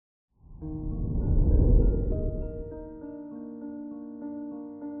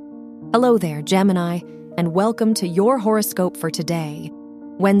Hello there, Gemini, and welcome to your horoscope for today,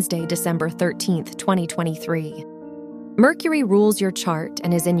 Wednesday, December 13th, 2023. Mercury rules your chart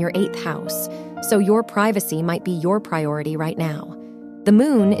and is in your 8th house, so your privacy might be your priority right now. The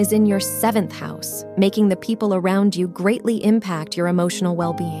moon is in your 7th house, making the people around you greatly impact your emotional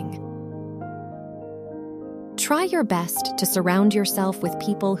well-being. Try your best to surround yourself with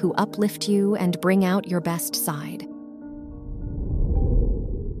people who uplift you and bring out your best side.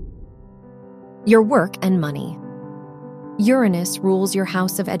 Your work and money. Uranus rules your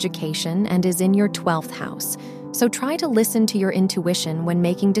house of education and is in your 12th house, so try to listen to your intuition when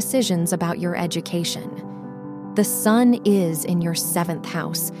making decisions about your education. The sun is in your 7th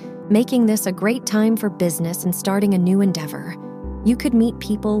house, making this a great time for business and starting a new endeavor. You could meet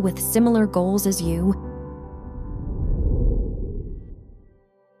people with similar goals as you.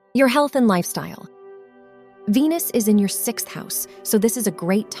 Your health and lifestyle. Venus is in your 6th house, so this is a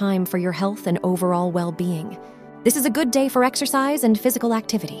great time for your health and overall well-being. This is a good day for exercise and physical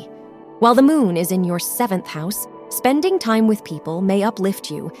activity. While the moon is in your 7th house, spending time with people may uplift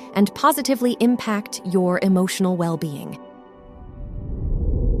you and positively impact your emotional well-being.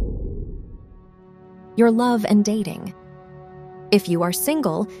 Your love and dating. If you are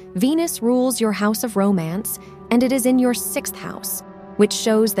single, Venus rules your house of romance, and it is in your 6th house, which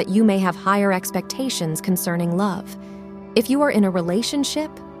shows that you may have higher expectations concerning love. If you are in a relationship,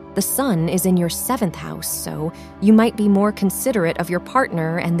 the sun is in your 7th house, so you might be more considerate of your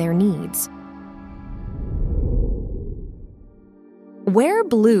partner and their needs. Wear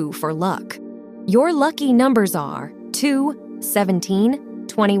blue for luck. Your lucky numbers are 2, 17,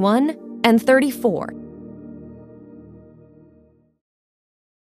 21, and 34.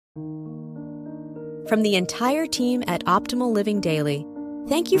 From the entire team at Optimal Living Daily,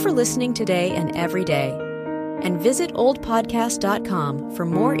 thank you for listening today and every day. And visit oldpodcast.com for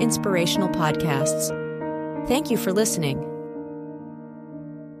more inspirational podcasts. Thank you for listening.